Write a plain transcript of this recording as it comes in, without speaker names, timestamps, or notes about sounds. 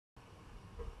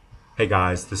Hey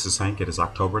guys, this is Hank. It is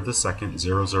October the 2nd,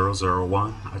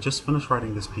 0001. I just finished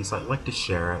writing this piece. I'd like to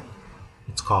share it.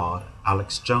 It's called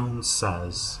Alex Jones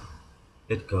Says.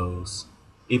 It goes,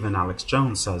 even Alex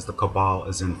Jones says the cabal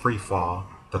is in free fall,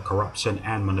 the corruption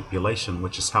and manipulation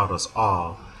which has held us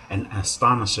all, an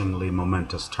astonishingly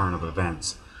momentous turn of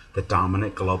events, the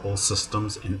dominant global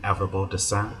system's inevitable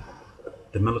descent.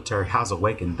 The military has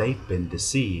awakened, they've been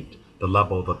deceived, the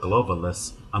level the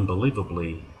globalists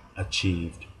unbelievably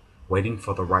achieved. Waiting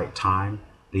for the right time,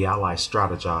 the Allies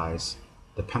strategize.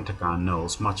 The Pentagon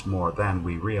knows much more than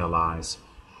we realize.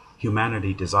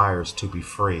 Humanity desires to be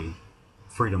free,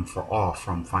 freedom for all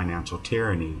from financial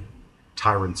tyranny.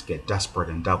 Tyrants get desperate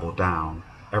and double down.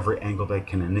 Every angle they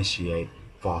can initiate,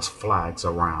 false flags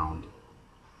around.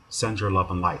 Send your love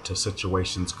and light to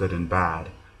situations good and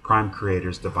bad. Crime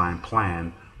creators' divine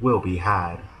plan will be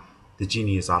had. The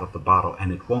genie is out of the bottle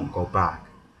and it won't go back.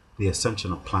 The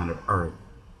ascension of planet Earth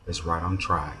is right on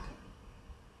track.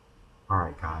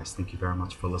 Alright guys, thank you very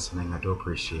much for listening. I do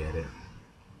appreciate it.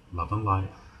 Love and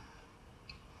light.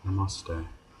 Namaste.